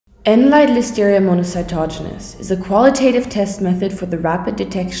N-Light Listeria monocytogenes is a qualitative test method for the rapid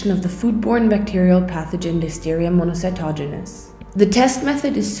detection of the foodborne bacterial pathogen Listeria monocytogenes. The test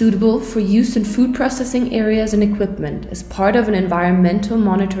method is suitable for use in food processing areas and equipment as part of an environmental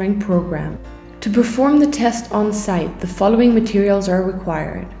monitoring program. To perform the test on site, the following materials are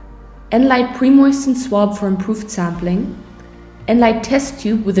required: N-Light pre-moistened swab for improved sampling, N-Light test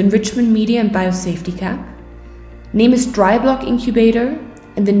tube with enrichment media and biosafety cap, NEMIS dry block incubator,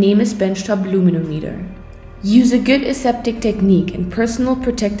 and the NEMIS benchtop luminometer. Use a good aseptic technique and personal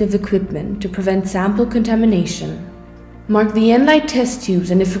protective equipment to prevent sample contamination. Mark the N-Light test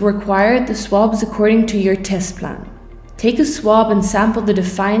tubes and, if required, the swabs according to your test plan. Take a swab and sample the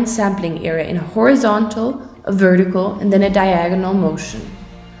defined sampling area in a horizontal, a vertical, and then a diagonal motion.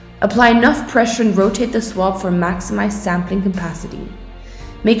 Apply enough pressure and rotate the swab for maximized sampling capacity.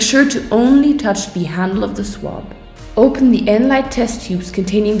 Make sure to only touch the handle of the swab. Open the N-Light test tubes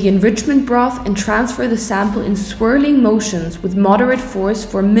containing the enrichment broth and transfer the sample in swirling motions with moderate force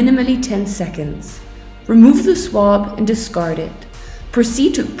for minimally 10 seconds. Remove the swab and discard it.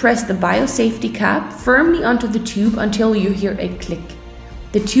 Proceed to press the biosafety cap firmly onto the tube until you hear a click.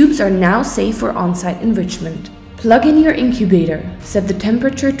 The tubes are now safe for on-site enrichment. Plug in your incubator, set the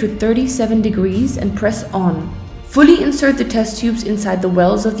temperature to 37 degrees and press on. Fully insert the test tubes inside the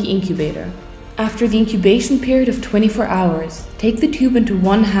wells of the incubator. After the incubation period of 24 hours, take the tube into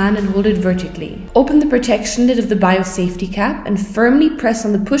one hand and hold it vertically. Open the protection lid of the biosafety cap and firmly press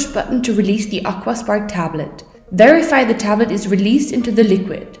on the push button to release the AquaSpark tablet. Verify the tablet is released into the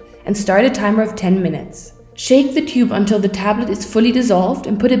liquid and start a timer of 10 minutes. Shake the tube until the tablet is fully dissolved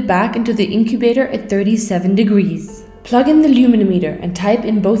and put it back into the incubator at 37 degrees. Plug in the luminometer and type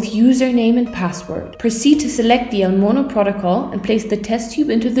in both username and password. Proceed to select the El Mono protocol and place the test tube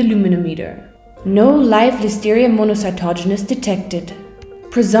into the luminometer. No live Listeria monocytogenes detected.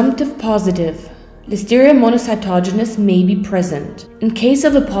 Presumptive positive. Listeria monocytogenes may be present. In case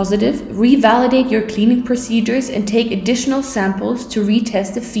of a positive, revalidate your cleaning procedures and take additional samples to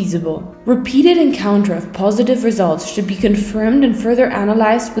retest if feasible. Repeated encounter of positive results should be confirmed and further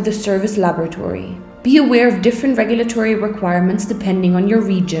analyzed with the service laboratory. Be aware of different regulatory requirements depending on your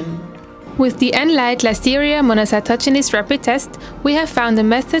region. With the N-Light Listeria monocytogenes rapid test, we have found a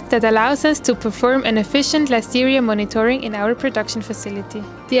method that allows us to perform an efficient Listeria monitoring in our production facility.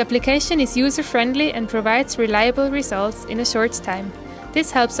 The application is user-friendly and provides reliable results in a short time.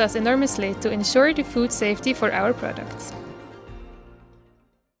 This helps us enormously to ensure the food safety for our products.